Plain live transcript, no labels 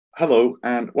Hello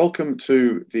and welcome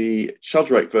to the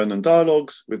Sheldrake-Vernon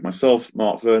Dialogues with myself,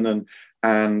 Mark Vernon,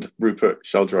 and Rupert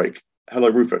Sheldrake.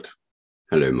 Hello, Rupert.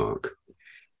 Hello, Mark.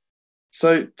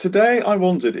 So today I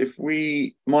wondered if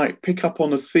we might pick up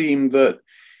on a theme that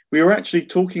we were actually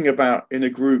talking about in a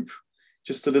group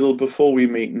just a little before we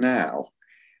meet now,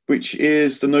 which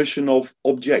is the notion of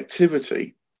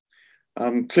objectivity.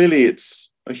 Clearly,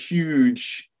 it's a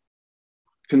huge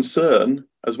concern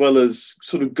as well as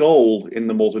sort of goal in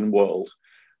the modern world.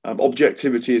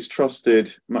 Objectivity is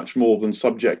trusted much more than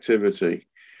subjectivity,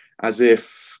 as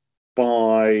if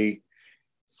by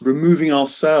removing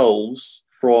ourselves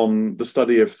from the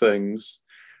study of things,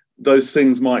 those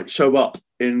things might show up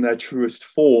in their truest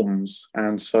forms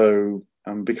and so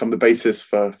become the basis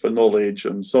for knowledge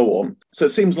and so on. So it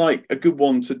seems like a good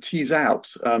one to tease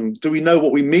out. Do we know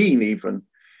what we mean even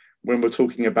when we're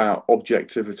talking about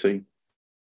objectivity?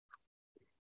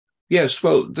 Yes,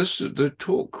 well, the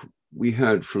talk we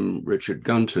had from Richard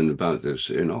Gunton about this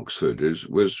in Oxford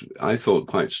was, I thought,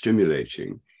 quite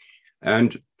stimulating.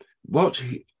 And what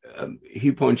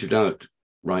he pointed out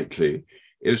rightly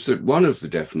is that one of the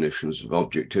definitions of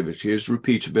objectivity is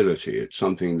repeatability. It's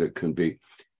something that can be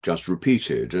just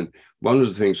repeated. And one of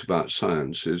the things about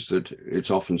science is that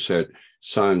it's often said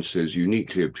science is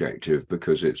uniquely objective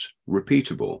because it's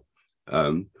repeatable,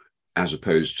 as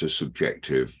opposed to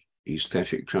subjective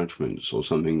aesthetic judgments or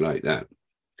something like that.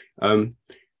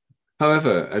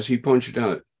 However, as he pointed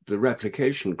out, the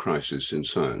replication crisis in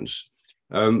science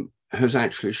has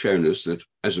actually shown us that,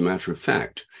 as a matter of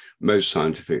fact, most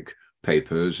scientific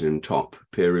papers in top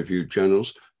peer-reviewed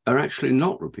journals are actually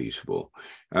not repeatable.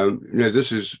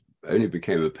 This only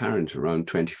became apparent around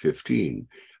 2015.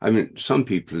 I mean, some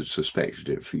people had suspected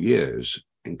it for years,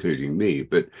 including me,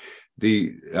 but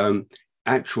the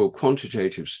actual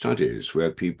quantitative studies where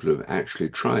people have actually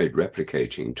tried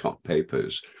replicating top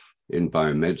papers in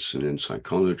biomedicine, in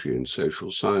psychology, in social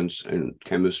science, and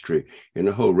chemistry, in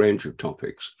a whole range of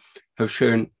topics, have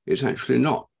shown it's actually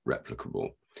not replicable.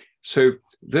 So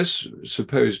this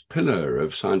supposed pillar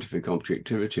of scientific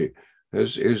objectivity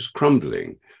is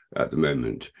crumbling at the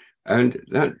moment. And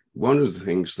that one of the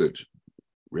things that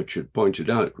Richard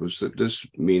pointed out was that this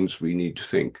means we need to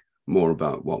think more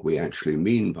about what we actually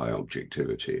mean by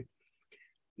objectivity.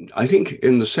 I think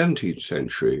in the 17th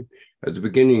century, at the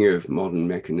beginning of modern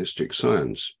mechanistic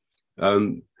science,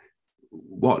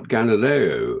 what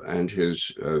Galileo and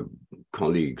his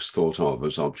colleagues thought of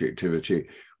as objectivity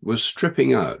was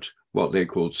stripping out what they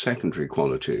called secondary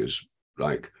qualities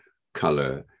like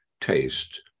color,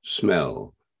 taste,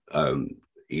 smell,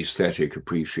 aesthetic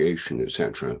appreciation,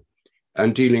 etc.,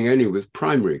 and dealing only with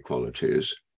primary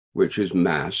qualities, which is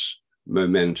mass,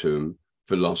 momentum,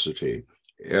 velocity.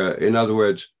 In other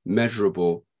words,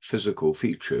 measurable physical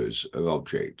features of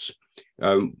objects,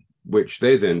 which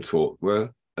they then thought were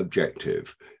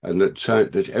objective, and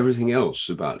that everything else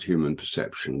about human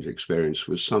perception and experience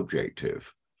was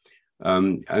subjective.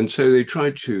 And so they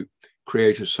tried to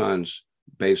create a science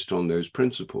based on those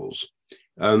principles.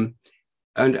 And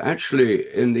actually,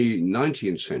 in the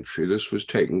 19th century, this was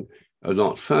taken a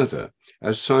lot further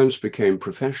as science became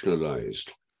professionalized,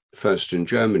 first in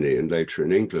Germany and later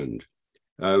in England.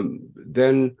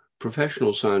 Then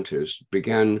professional scientists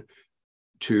began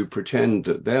to pretend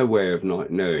that their way of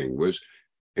not knowing was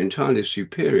entirely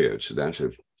superior to that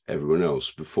of everyone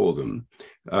else before them,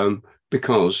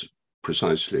 because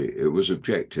precisely it was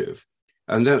objective.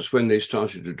 And that's when they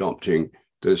started adopting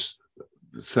this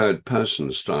third person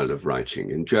style of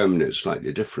writing. In German, it's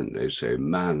slightly different. They say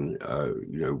man,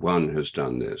 one has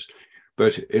done this.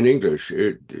 But in English,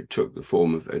 it took the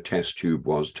form of a test tube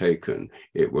was taken.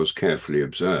 It was carefully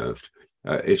observed.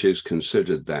 It is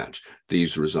considered that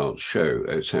these results show,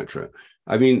 etc.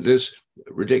 I mean, this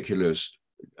ridiculous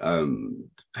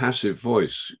passive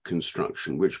voice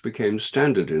construction, which became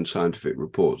standard in scientific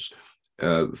reports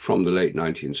from the late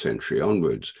 19th century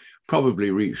onwards,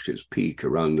 probably reached its peak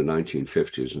around the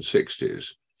 1950s and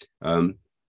 60s.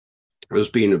 There's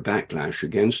been a backlash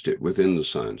against it within the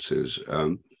sciences.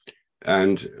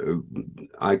 And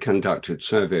I conducted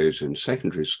surveys in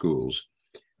secondary schools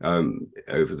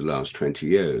over the last 20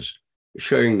 years,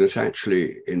 showing that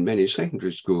actually in many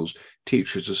secondary schools,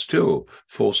 teachers are still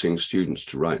forcing students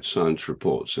to write science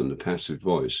reports in the passive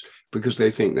voice because they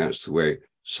think that's the way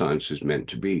science is meant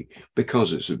to be,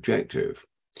 because it's objective.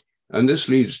 And this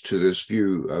leads to this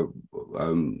view of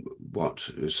what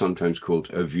is sometimes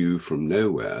called a view from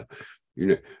nowhere,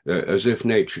 as if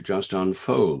nature just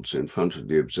unfolds in front of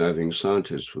the observing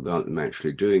scientists without them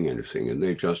actually doing anything, and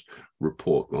they just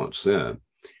report what's there.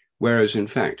 Whereas, in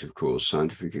fact, of course,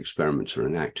 scientific experiments are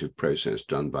an active process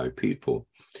done by people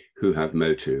who have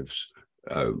motives,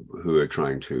 who are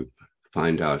trying to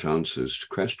find out answers to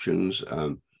questions,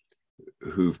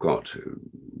 who've got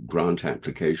grant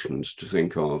applications to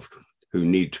think of, who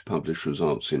need to publish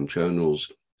results in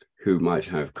journals, who might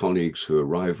have colleagues who are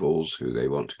rivals, who they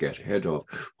want to get ahead of.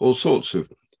 All sorts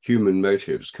of human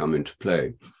motives come into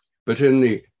play. But in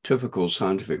the typical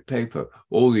scientific paper,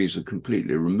 all these are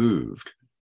completely removed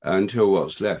until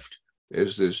what's left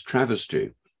is this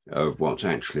travesty of what's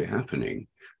actually happening,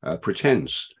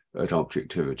 pretense at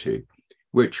objectivity,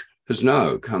 which has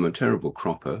now come a terrible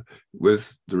cropper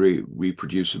with the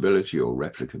reproducibility or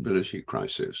replicability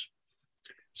crisis.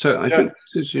 So I think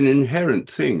this is an inherent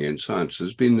thing in science.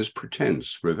 There's been this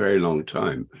pretense for a very long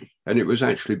time, and it was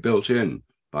actually built in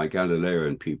by Galileo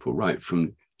and people right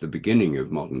from the beginning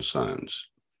of modern science.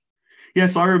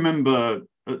 Yes, I remember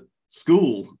at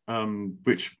school,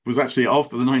 which was actually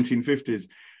after the 1950s,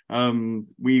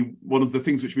 one of the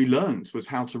things which we learned was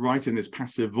how to write in this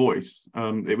passive voice.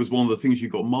 It was one of the things you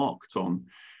got marked on.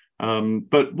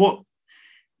 But what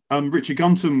Richard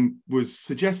Gunton was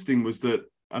suggesting was that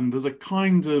there's a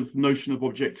kind of notion of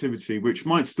objectivity which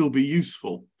might still be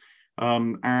useful.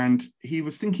 And he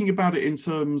was thinking about it in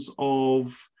terms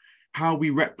of how we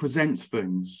represent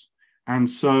things. And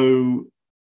so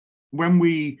when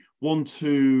we want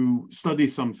to study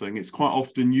something, it's quite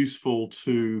often useful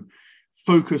to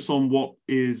focus on what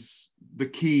is the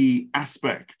key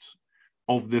aspect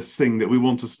of this thing that we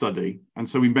want to study. And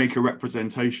so we make a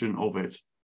representation of it.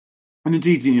 And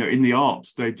indeed, in the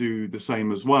arts, they do the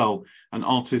same as well. An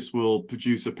artist will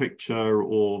produce a picture,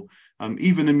 or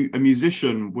even a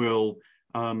musician will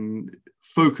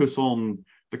focus on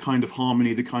the kind of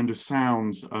harmony, the kind of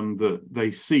sounds that they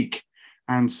seek.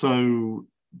 And so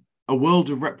a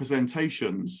world of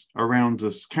representations around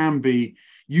us can be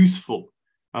useful,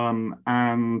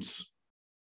 and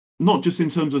not just in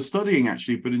terms of studying,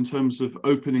 actually, but in terms of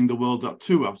opening the world up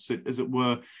to us. It, as it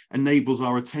were, enables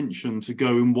our attention to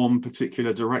go in one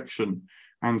particular direction,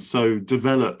 and so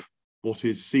develop what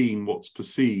is seen, what's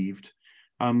perceived.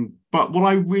 But what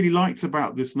I really liked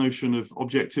about this notion of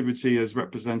objectivity as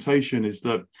representation is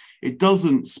that it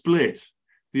doesn't split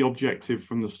the objective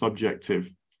from the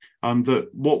subjective. That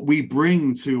what we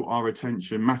bring to our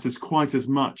attention matters quite as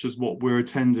much as what we're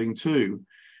attending to.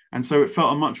 And so it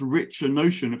felt a much richer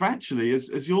notion of, actually,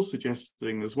 as you're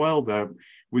suggesting as well there,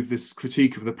 with this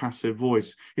critique of the passive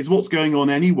voice, is what's going on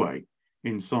anyway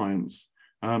in science.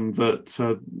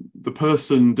 That the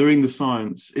person doing the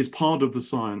science is part of the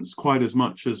science quite as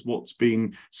much as what's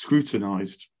being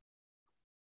scrutinized.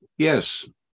 Yes.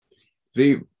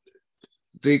 The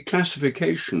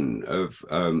classification of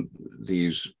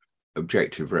these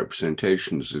objective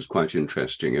representations is quite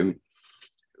interesting. And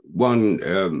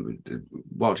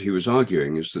what he was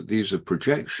arguing is that these are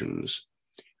projections,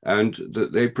 and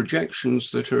that they're projections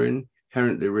that are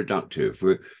inherently reductive.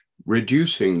 We're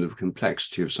reducing the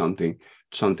complexity of something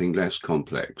less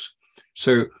complex.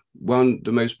 So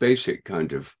the most basic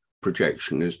kind of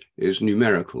projection is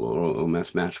numerical or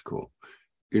mathematical.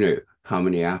 How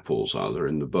many apples are there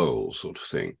in the bowl, sort of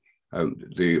thing.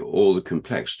 All the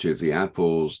complexity of the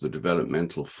apples, the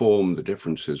developmental form, the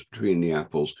differences between the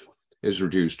apples is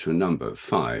reduced to a number,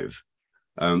 5.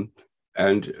 And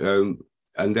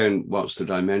then what's the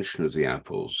dimension of the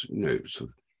apples? Sort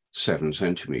of 7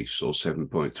 centimeters or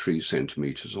 7.3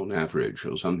 centimeters on average,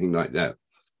 or something like that.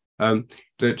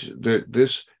 That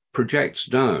this projects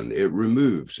down, it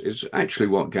removes. It's actually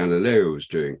what Galileo was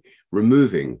doing,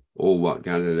 removing all what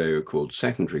Galileo called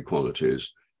secondary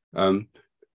qualities,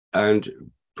 and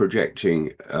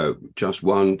projecting just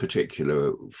one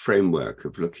particular framework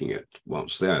of looking at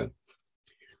what's there.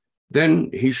 Then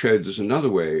he showed there's another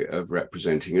way of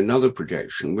representing another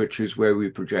projection, which is where we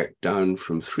project down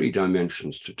from 3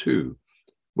 dimensions to 2,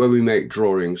 where we make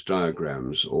drawings,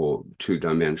 diagrams, or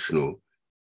 2-dimensional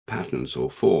patterns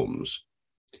or forms.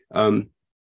 And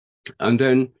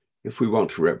then if we want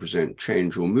to represent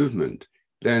change or movement,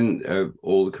 then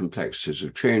all the complexities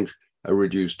of change are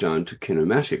reduced down to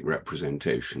kinematic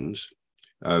representations,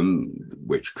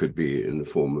 which could be in the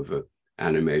form of an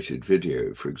animated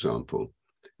video, for example.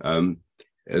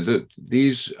 That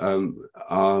these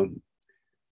are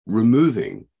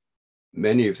removing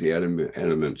many of the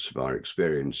elements of our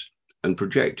experience and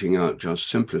projecting out just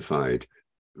simplified,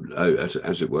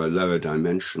 as it were, lower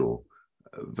dimensional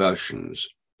versions.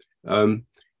 And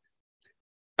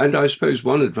I suppose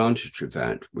one advantage of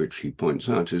that, which he points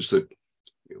out, is that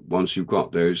once you've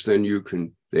got those, then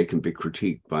they can be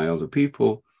critiqued by other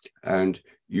people, and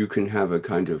you can have a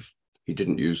kind of, he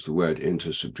didn't use the word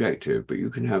intersubjective, but you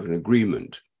can have an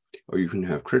agreement, or you can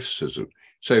have criticism.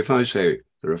 So if I say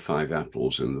there are 5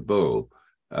 apples in the bowl,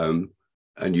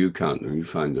 and you count them, you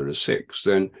find there are 6,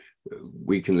 then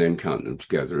we can then count them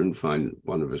together and find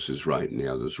one of us is right and the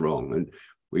other's wrong. And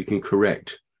we can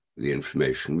correct the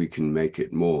information. We can make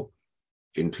it more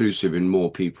inclusive and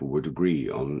more people would agree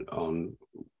on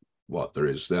what there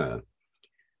is there.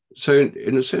 So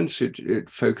in a sense, it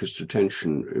focused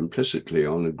attention implicitly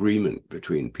on agreement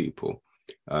between people.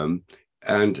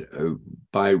 And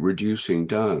by reducing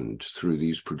down through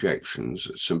these projections,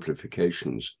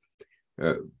 simplifications,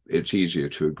 it's easier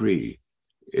to agree.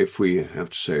 If we have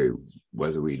to say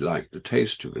whether we like the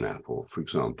taste of an apple, for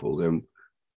example, then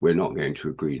we're not going to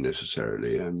agree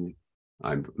necessarily.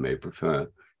 I may prefer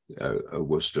a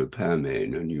Worcester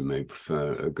Pearmain, and you may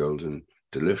prefer a Golden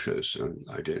Delicious.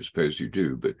 I don't suppose you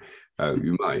do, but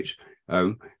you might.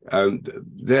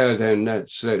 Then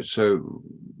that's a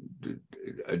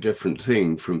different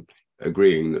thing from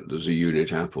agreeing that there's a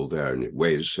unit apple there and it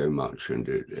weighs so much. And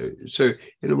so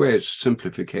in a way, it's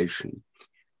simplification.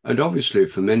 And obviously,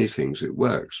 for many things, it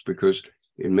works because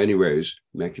in many ways,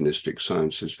 mechanistic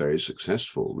science is very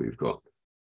successful. We've got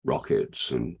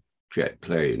rockets and jet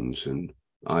planes and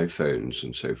iPhones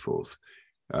and so forth.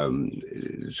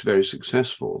 It's very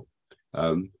successful,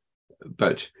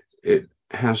 but it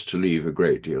has to leave a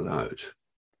great deal out.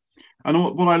 And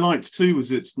what I liked too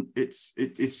was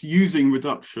it's using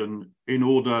reduction in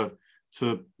order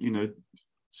to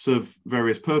serve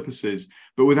various purposes,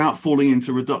 but without falling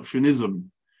into reductionism,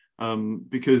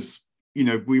 because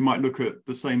we might look at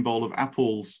the same bowl of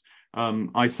apples.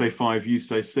 I say 5, you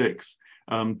say 6,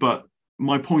 but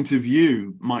my point of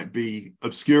view might be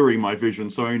obscuring my vision,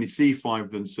 so I only see 5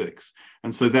 than 6,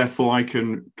 and so therefore I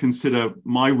can consider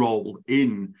my role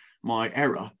in my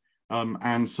error,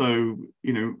 and so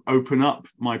open up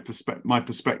my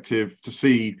perspective to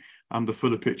see the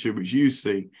fuller picture which you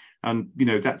see, and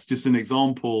that's just an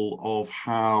example of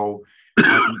how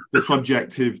the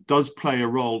subjective does play a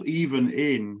role even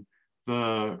in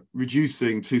the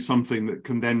reducing to something that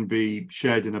can then be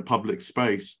shared in a public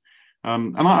space.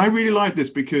 And I really like this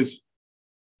because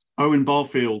Owen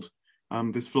Barfield,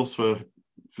 this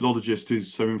philologist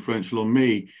who's so influential on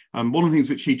me, one of the things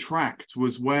which he tracked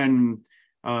was when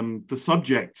the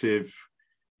subjective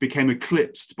became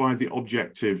eclipsed by the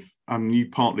objective. You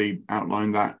partly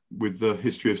outlined that with the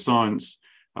history of science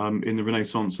in the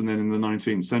Renaissance and then in the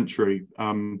 19th century.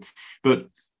 But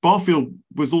Barfield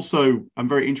was also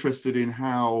very interested in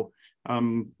how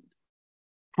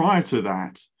prior to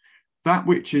that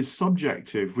which is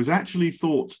subjective was actually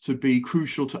thought to be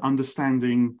crucial to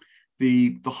understanding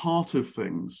the heart of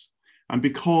things. And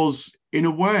because in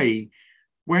a way,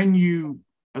 when you,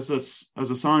 as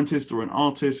a scientist or an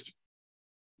artist,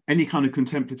 any kind of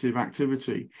contemplative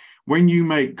activity, when you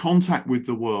make contact with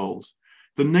the world,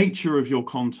 the nature of your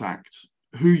contact,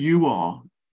 who you are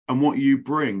and what you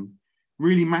bring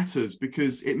really matters,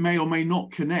 because it may or may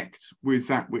not connect with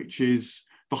that which is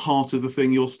the heart of the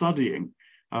thing you're studying.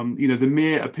 The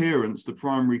mere appearance, the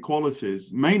primary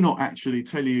qualities, may not actually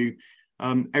tell you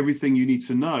everything you need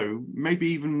to know, maybe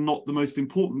even not the most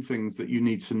important things that you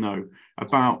need to know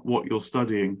about what you're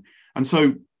studying. And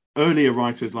so earlier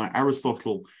writers like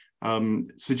Aristotle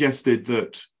suggested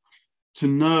that to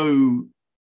know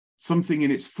something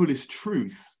in its fullest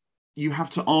truth, you have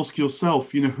to ask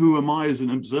yourself, who am I as an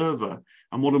observer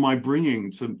and what am I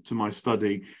bringing to my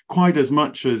study, quite as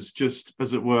much as just,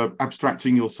 as it were,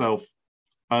 abstracting yourself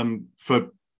for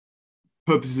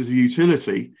purposes of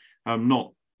utility,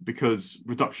 not because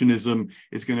reductionism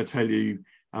is going to tell you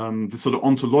the sort of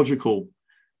ontological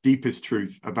deepest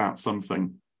truth about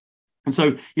something. And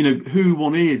so, who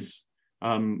one is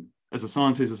as a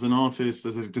scientist, as an artist,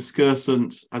 as a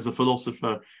discursant, as a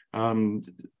philosopher,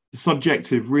 the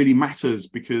subjective really matters,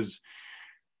 because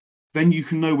then you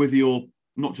can know whether you're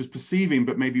not just perceiving,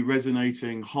 but maybe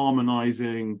resonating,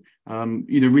 harmonizing,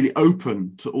 really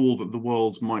open to all that the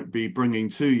world might be bringing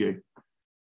to you.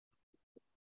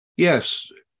 Yes,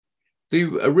 the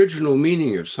original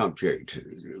meaning of subject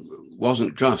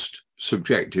wasn't just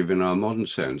subjective in our modern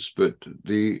sense, but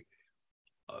the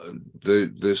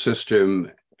system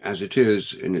as it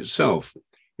is in itself,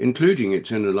 including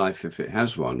its inner life if it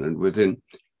has one, and within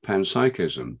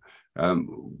panpsychism,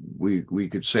 we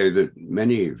could say that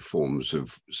many forms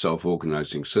of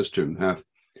self-organizing system have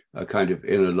a kind of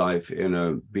inner life,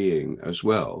 inner being as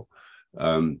well.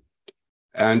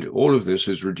 And all of this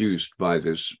is reduced by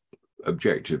this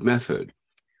objective method.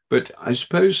 But I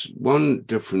suppose one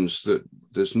difference that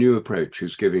this new approach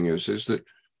is giving us is that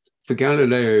for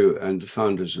Galileo and the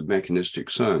founders of mechanistic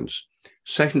science,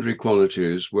 secondary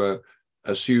qualities were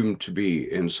assumed to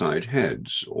be inside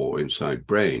heads or inside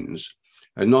brains,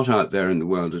 and not out there in the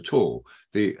world at all.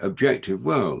 The objective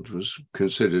world was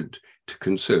considered to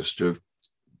consist of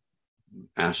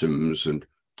atoms and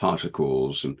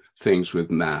particles and things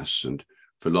with mass and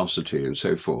velocity and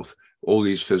so forth, all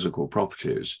these physical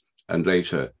properties, and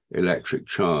later electric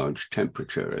charge,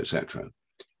 temperature, etc.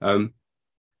 And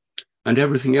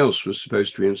everything else was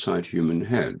supposed to be inside human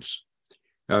heads.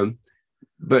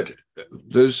 But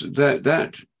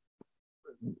that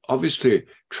obviously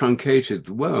truncated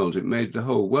the world. It made the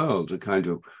whole world a kind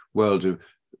of world of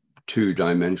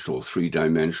two-dimensional,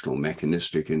 three-dimensional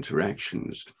mechanistic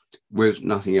interactions with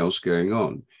nothing else going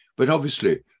on. But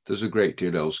obviously, there's a great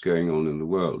deal else going on in the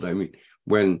world. I mean,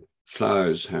 when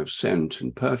flowers have scent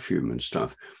and perfume and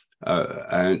stuff,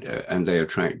 and they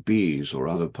attract bees or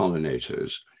other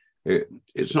pollinators,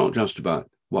 it's not just about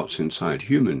what's inside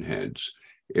human heads.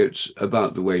 It's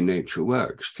about the way nature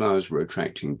works. Flowers were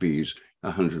attracting bees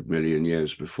 100 million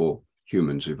years before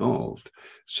humans evolved.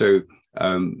 So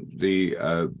the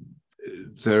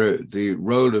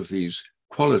role of these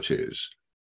qualities,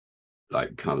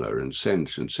 like color and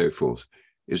scent and so forth,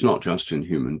 is not just in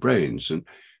human brains.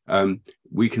 And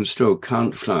we can still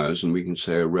count flowers, and we can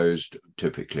say a rose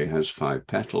typically has 5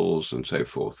 petals and so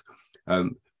forth.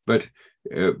 But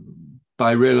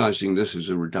by realizing this is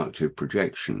a reductive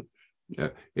projection,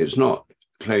 it's not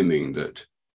claiming that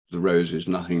the rose is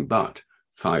nothing but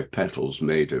 5 petals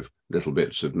made of little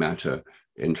bits of matter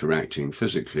interacting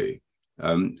physically.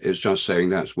 It's just saying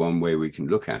that's one way we can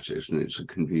look at it, and it's a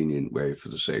convenient way for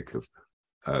the sake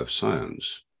of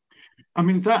science. I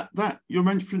mean, that you're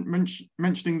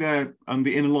mentioning there,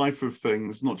 the inner life of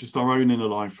things, not just our own inner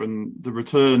life, and the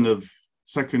return of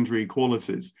secondary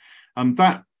qualities.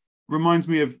 That reminds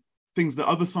me of things that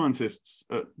other scientists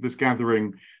at this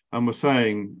gathering were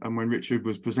saying, and when Richard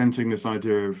was presenting this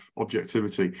idea of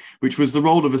objectivity, which was the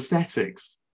role of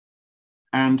aesthetics,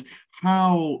 and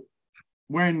how,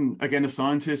 when, again, a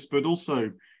scientist, but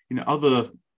also, other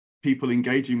people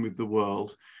engaging with the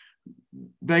world,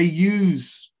 they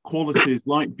use qualities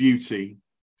like beauty,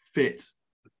 fit,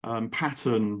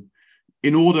 pattern,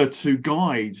 in order to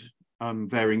guide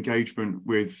their engagement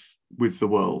with the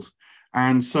world.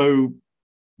 And so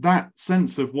that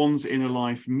sense of one's inner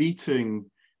life meeting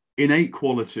innate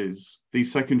qualities,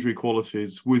 these secondary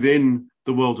qualities within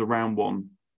the world around one,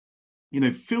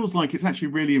 feels like it's actually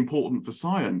really important for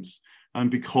science,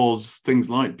 because things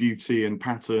like beauty and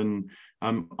pattern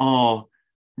are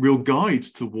real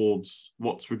guides towards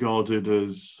what's regarded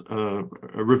as a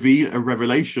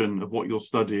revelation of what you're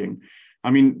studying.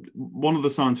 I mean, one of the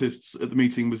scientists at the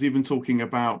meeting was even talking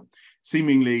about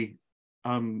seemingly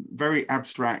very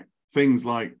abstract things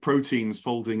like proteins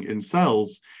folding in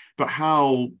cells, but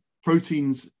how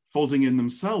proteins folding in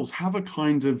themselves have a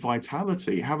kind of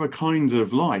vitality, have a kind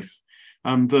of life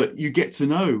that you get to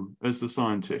know as the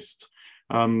scientist.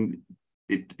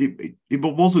 It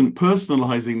wasn't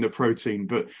personalizing the protein,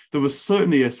 but there was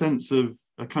certainly a sense of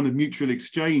a kind of mutual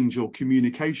exchange or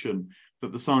communication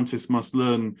that the scientist must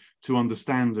learn to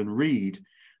understand and read.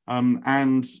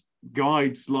 And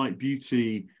guides like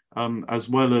beauty, as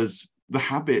well as the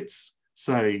habits,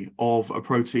 say, of a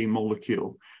protein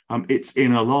molecule, its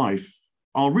inner life,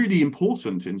 are really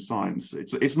important in science.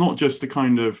 It's not just a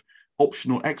kind of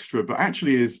optional extra, but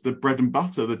actually is the bread and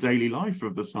butter, the daily life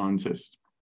of the scientist.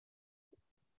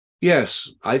 Yes,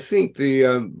 I think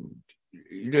the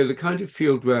kind of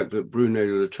field work that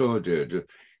Bruno Latour did,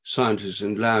 scientists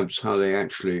in labs, how they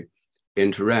actually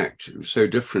interact, so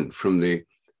different from the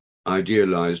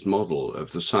idealized model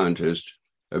of the scientist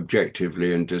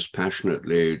objectively and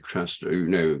dispassionately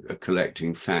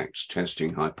collecting facts,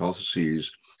 testing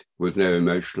hypotheses with no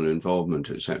emotional involvement,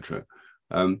 etc.,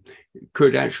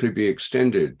 could actually be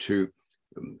extended to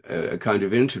a kind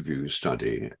of interview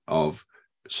study of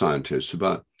scientists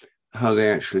about how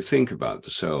they actually think about the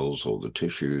cells or the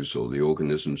tissues or the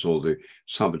organisms or the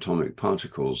subatomic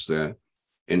particles they're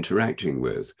interacting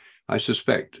with. I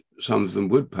suspect some of them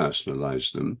would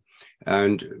personalize them,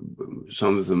 and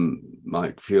some of them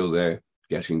might feel they're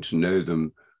getting to know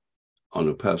them on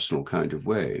a personal kind of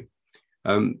way.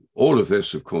 All of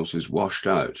this, of course, is washed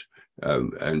out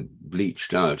and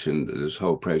bleached out in this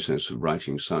whole process of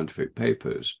writing scientific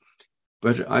papers.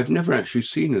 But I've never actually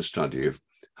seen a study of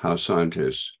how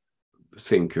scientists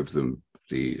think of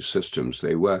the systems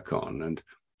they work on, and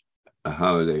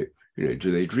how they,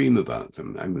 do they dream about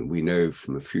them? I mean, we know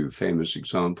from a few famous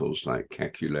examples like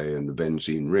Kekulé and the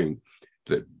benzene ring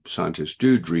that scientists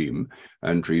do dream,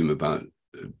 and dream about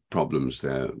problems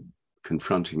they're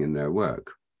confronting in their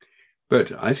work.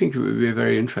 But I think it would be a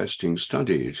very interesting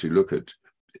study to look at,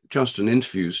 just an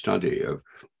interview study of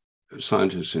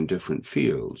scientists in different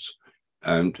fields,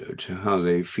 and to how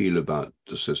they feel about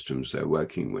the systems they're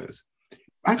working with.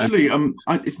 Actually,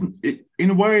 in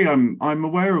a way, I'm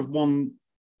aware of one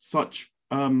such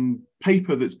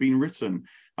paper that's been written.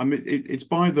 It's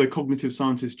by the cognitive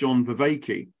scientist John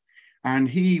Vervaeke, and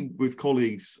he, with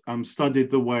colleagues,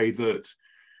 studied the way that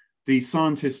the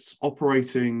scientists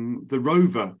operating the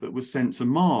rover that was sent to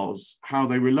Mars, how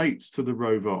they relate to the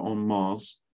rover on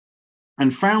Mars,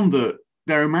 and found that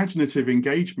their imaginative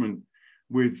engagement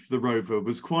with the rover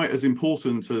was quite as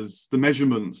important as the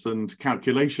measurements and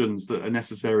calculations that are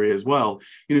necessary as well.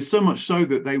 So much so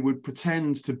that they would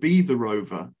pretend to be the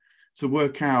rover to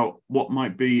work out what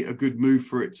might be a good move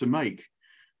for it to make.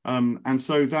 And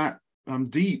so that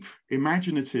deep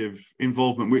imaginative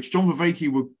involvement, which John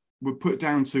Vervaeke would put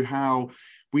down to how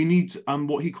we need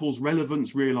what he calls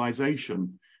relevance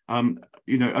realization,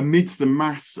 amidst the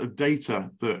mass of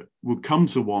data that would come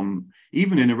to one,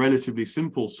 even in a relatively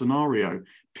simple scenario,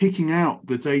 picking out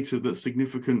the data that's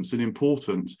significant and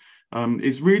important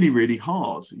is really, really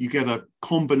hard. You get a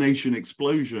combination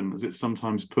explosion, as it's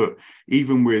sometimes put,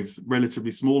 even with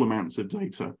relatively small amounts of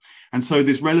data. And so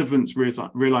this relevance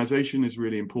realization is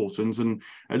really important. And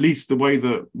at least the way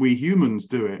that we humans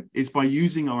do it is by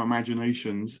using our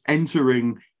imaginations,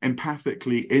 entering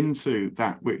empathically into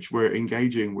that which we're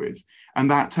engaging with.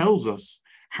 And that tells us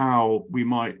how we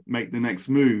might make the next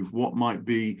move, what might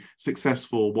be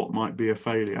successful, what might be a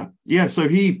failure. Yeah, so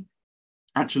he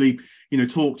actually,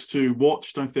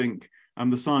 watched, I think,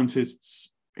 the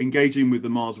scientists engaging with the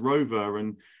Mars rover,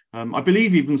 and I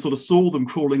believe even sort of saw them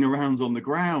crawling around on the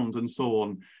ground and so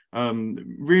on,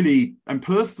 really, and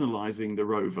personalizing the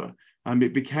rover.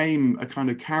 It became a kind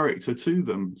of character to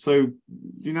them. So,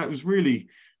 it was really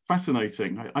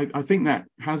fascinating. I think that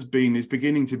is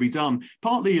beginning to be done,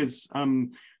 partly as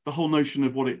the whole notion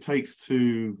of what it takes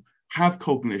to have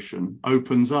cognition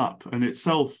opens up and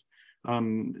itself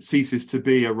ceases to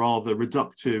be a rather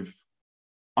reductive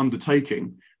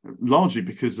undertaking, largely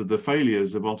because of the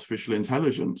failures of artificial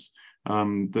intelligence,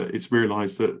 that it's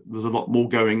realized that there's a lot more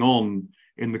going on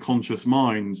in the conscious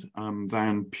mind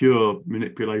than pure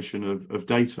manipulation of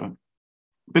data.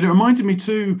 But it reminded me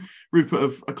too, Rupert,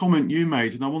 of a comment you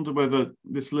made, and I wonder whether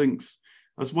this links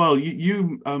as well.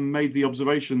 You made the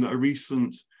observation that a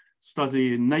recent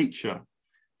study in Nature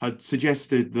had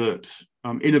suggested that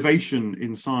innovation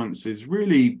in science is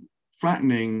really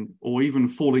flattening or even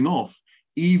falling off,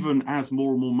 even as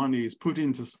more and more money is put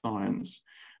into science.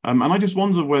 And I just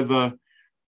wonder whether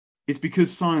it's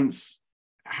because science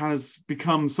has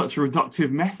become such a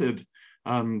reductive method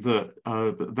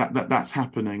that's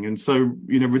happening. And so,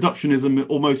 reductionism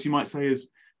almost, you might say, is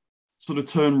sort of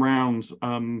turned round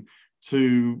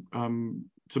to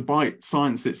bite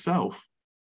science itself.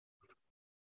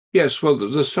 Yes, well,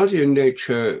 the study in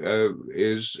Nature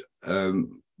is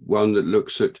one that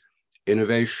looks at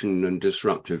innovation and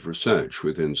disruptive research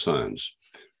within science.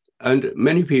 And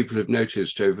many people have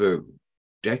noticed over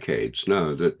decades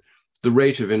now that the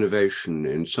rate of innovation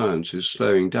in science is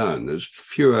slowing down. There's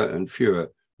fewer and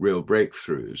fewer real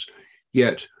breakthroughs,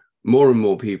 yet more and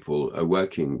more people are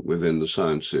working within the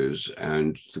sciences,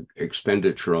 and the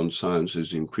expenditure on science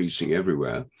is increasing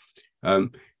everywhere.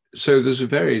 So there's a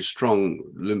very strong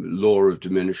law of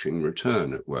diminishing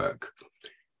return at work.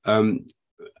 And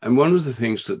one of the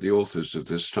things that the authors of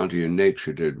this study in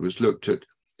Nature did was looked at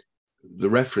the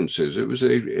references.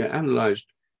 They analyzed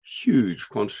huge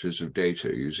quantities of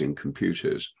data using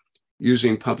computers,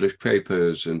 using published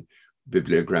papers and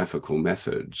bibliographical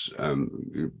methods,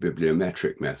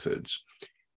 bibliometric methods.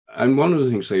 And one of the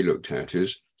things they looked at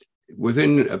is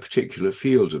within a particular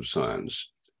field of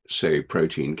science, say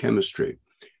protein chemistry,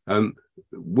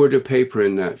 would a paper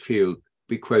in that field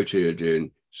be quoted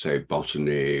in, say,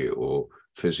 botany or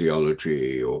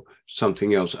physiology or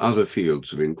something else, other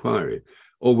fields of inquiry,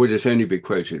 or would it only be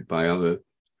quoted by other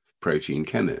protein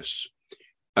chemists?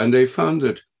 And they found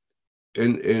that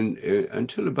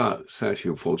until about 30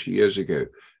 or 40 years ago,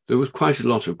 there was quite a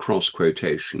lot of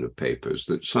cross-quotation of papers,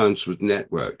 that science was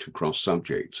networked across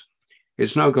subjects.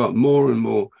 It's now got more and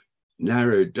more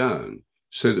narrowed down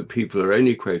so that people are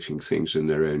only quoting things in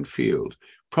their own field,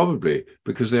 probably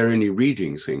because they're only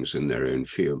reading things in their own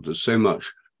field. There's so much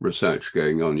research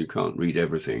going on, you can't read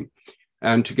everything.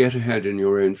 And to get ahead in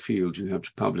your own field, you have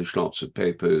to publish lots of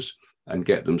papers and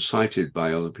get them cited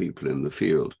by other people in the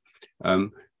field.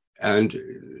 And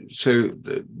so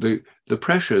the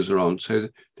pressures are on, so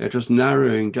they're just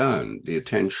narrowing down the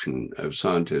attention of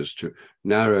scientists to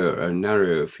narrower and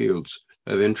narrower fields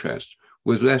of interest,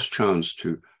 with less chance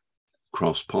to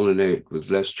cross-pollinate, with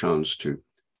less chance to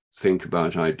think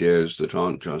about ideas that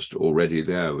aren't just already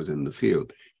there within the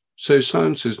field. So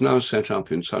science is now set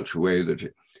up in such a way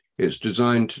that it's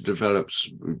designed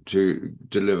to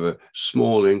deliver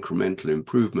small incremental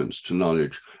improvements to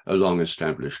knowledge along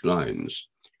established lines,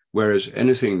 whereas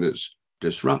anything that's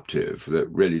disruptive, that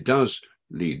really does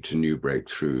lead to new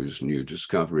breakthroughs, new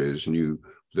discoveries,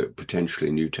 potentially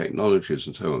new technologies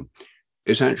and so on,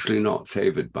 is actually not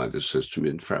favored by the system,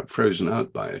 in fact, frozen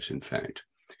out by it, in fact.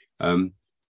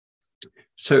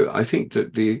 So I think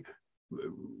that the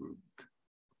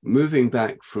moving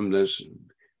back from this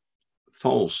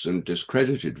false and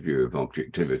discredited view of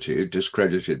objectivity,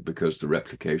 discredited because the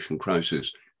replication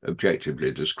crisis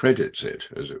objectively discredits it,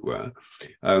 as it were,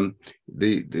 to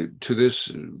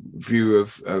this view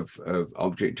of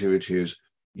objectivity as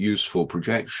useful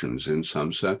projections in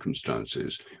some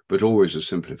circumstances, but always a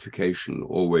simplification,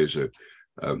 always a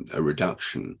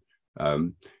reduction,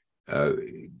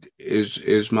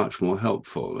 is much more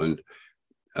helpful. And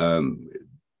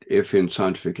if in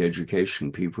scientific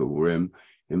education people were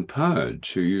empowered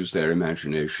to use their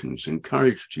imaginations,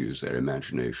 encouraged to use their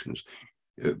imaginations,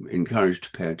 encouraged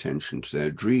to pay attention to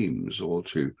their dreams or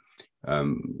to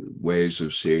ways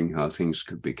of seeing how things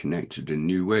could be connected in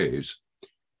new ways,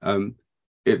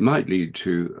 it might lead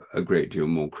to a great deal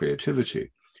more creativity.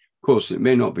 Of course, it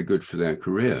may not be good for their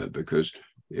career, because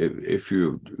if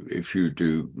you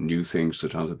do new things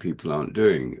that other people aren't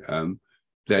doing,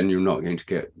 then you're not going to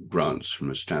get grants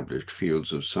from established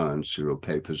fields of science or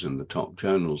papers in the top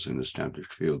journals in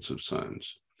established fields of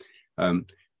science.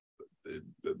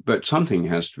 But something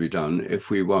has to be done if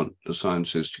we want the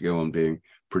sciences to go on being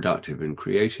productive and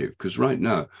creative, because right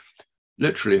now,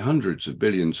 literally hundreds of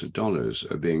billions of dollars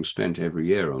are being spent every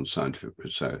year on scientific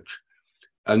research,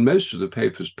 and most of the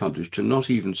papers published are not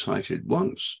even cited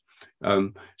once.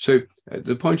 So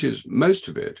the point is, most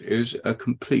of it is a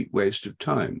complete waste of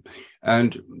time.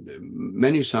 And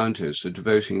many scientists are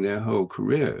devoting their whole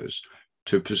careers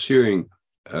to pursuing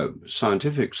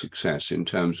scientific success in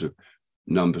terms of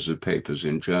numbers of papers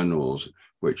in journals,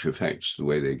 which affects the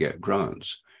way they get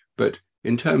grants. But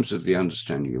in terms of the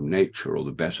understanding of nature or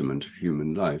the betterment of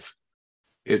human life,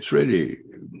 it's really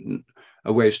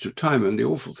a waste of time. And the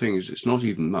awful thing is, it's not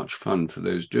even much fun for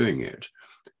those doing it,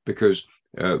 because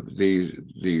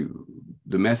the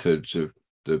methods of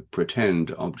the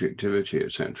pretend objectivity,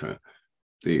 etc.,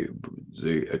 the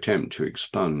attempt to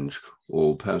expunge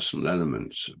all personal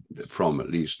elements from at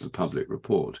least the public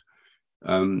report,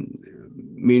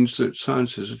 means that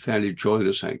science is a fairly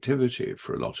joyless activity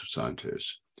for a lot of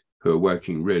scientists who are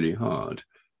working really hard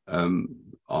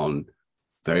on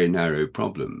very narrow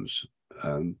problems.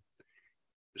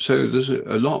 So there's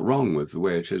a lot wrong with the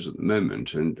way it is at the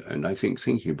moment, and I think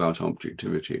thinking about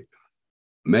objectivity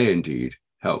may indeed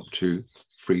help to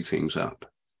free things up.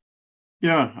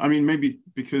 Yeah, I mean, maybe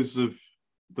because of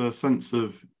the sense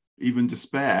of even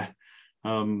despair,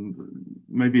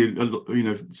 maybe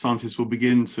scientists will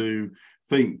begin to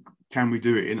think, can we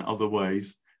do it in other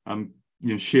ways?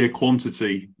 Sheer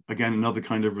quantity, again, another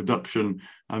kind of reduction,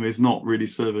 is not really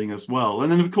serving us well.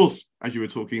 And then, of course, as you were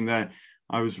talking there,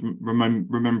 I was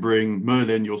remembering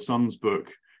Merlin, your son's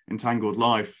book, Entangled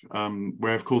Life,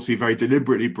 where, of course, he very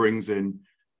deliberately brings in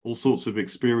all sorts of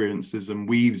experiences and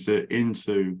weaves it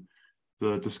into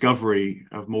the discovery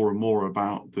of more and more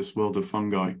about this world of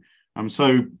fungi.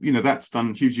 So, that's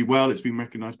done hugely well. It's been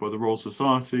recognised by the Royal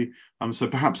Society. So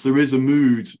perhaps there is a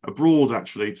mood abroad,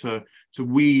 actually, to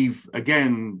weave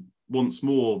again, once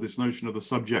more, this notion of the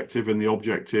subjective and the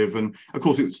objective. And of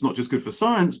course, it's not just good for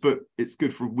science, but it's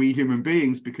good for we human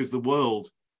beings, because the world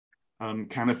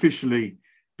can officially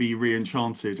be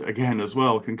re-enchanted again as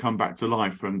well, can come back to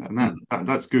life. And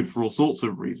that's good for all sorts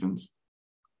of reasons.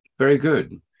 Very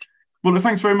good. Well,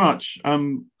 thanks very much.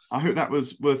 I hope that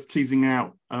was worth teasing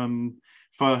out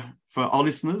for our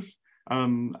listeners,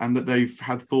 and that they've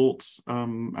had thoughts,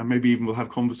 and maybe even will have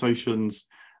conversations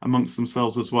amongst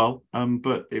themselves as well.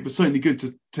 But it was certainly good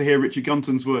to hear Richard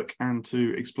Gunton's work and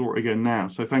to explore it again now.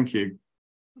 So thank you.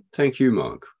 Thank you,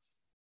 Mark.